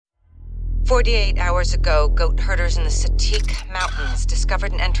48 hours ago, goat herders in the Satik Mountains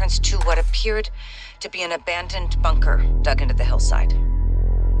discovered an entrance to what appeared to be an abandoned bunker dug into the hillside.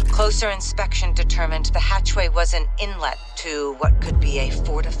 Closer inspection determined the hatchway was an inlet to what could be a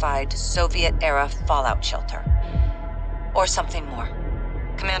fortified Soviet-era fallout shelter. Or something more.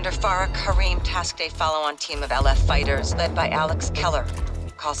 Commander Farah Karim tasked a follow-on team of LF fighters led by Alex Keller,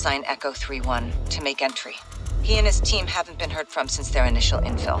 callsign Echo 3-1, to make entry. He and his team haven't been heard from since their initial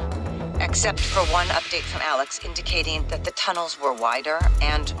infill, except for one update from Alex indicating that the tunnels were wider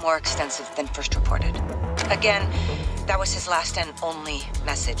and more extensive than first reported. Again, that was his last and only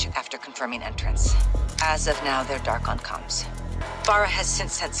message after confirming entrance. As of now, they're dark on comms. Farah has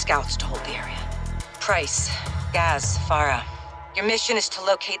since sent scouts to hold the area. Price, Gaz, Farah, your mission is to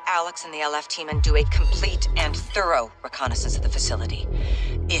locate Alex and the LF team and do a complete and thorough reconnaissance of the facility.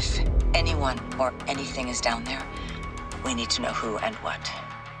 If anyone or anything is down there, we need to know who and what.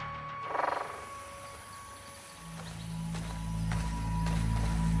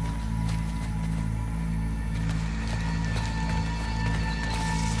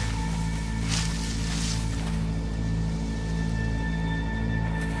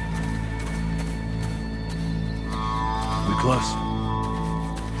 We close?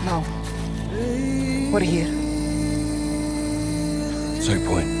 No. We're here. Same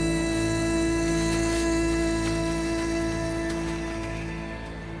point.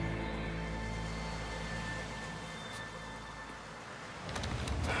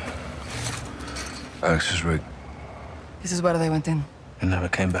 Alex's rig. This is where they went in. And never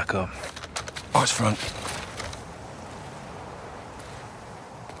came back up. Eyes front.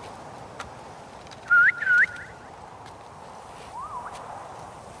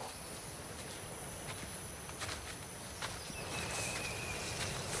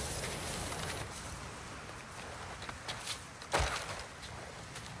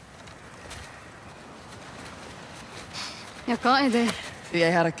 يا قائدة في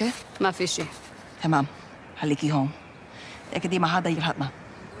أي حركة؟ ما في شيء. تمام. خليكي هون. تأكدي ما حدا يلحقنا.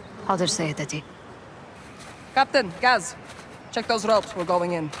 حاضر سيدتي. Captain, Gaz, check those ropes. We're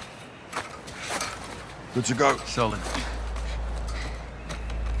going in. Good to go. Solid.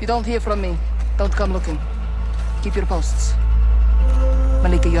 If you don't hear from me, don't come looking. Keep your posts.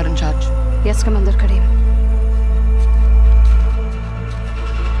 Malika, you're in charge. Yes, Commander Karim.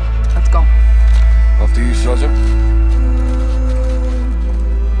 Let's go. After you, Sergeant.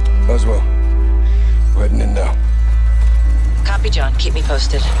 As well. We're heading in now. Copy, John. Keep me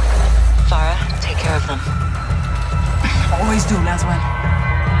posted. Farah, take care of them. Always do, Laswell.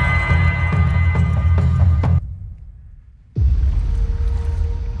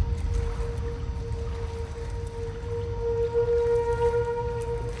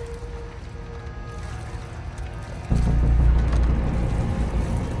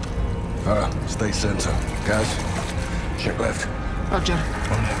 Stay center. Gaz, check left. Roger.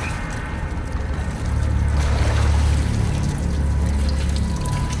 On heavy.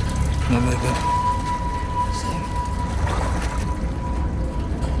 No movement. Same.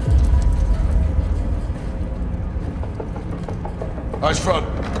 Eyes front.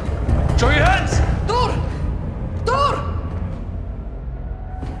 Show your hands! Door! Door!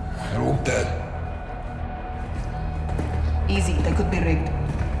 They're all dead. Easy, they could be rigged.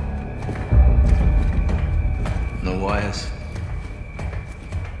 No wires.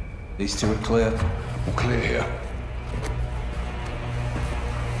 These two are clear. We're clear here.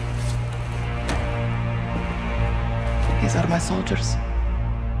 These are my soldiers.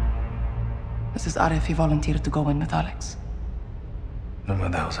 This is Arif. He volunteered to go in with Alex. No, where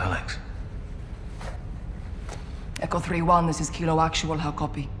the hell's Alex? Echo 3-1, this is Kilo Actual. How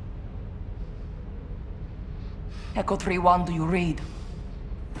copy? Echo 3-1, do you read?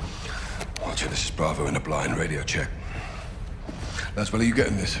 Roger, this is Bravo in a blind radio check. Laswell, are you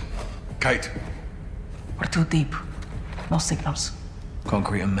getting this? Kate? We're too deep. No signals.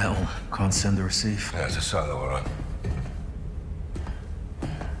 Concrete and metal. Can't send or receive. Yeah, it's a silo, all right.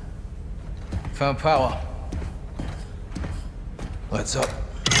 Found power. Lights up.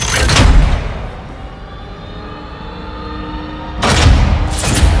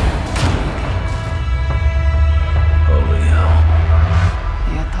 Holy hell.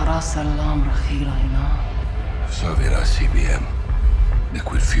 يا ترى سلام رخيلة هنا. Soviet ICBM.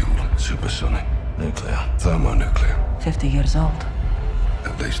 Liquid fuel, supersonic. Nuclear. Thermonuclear. 50 years old.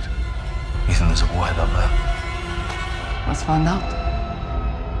 At least. You think there's a warhead up there? Let's find out.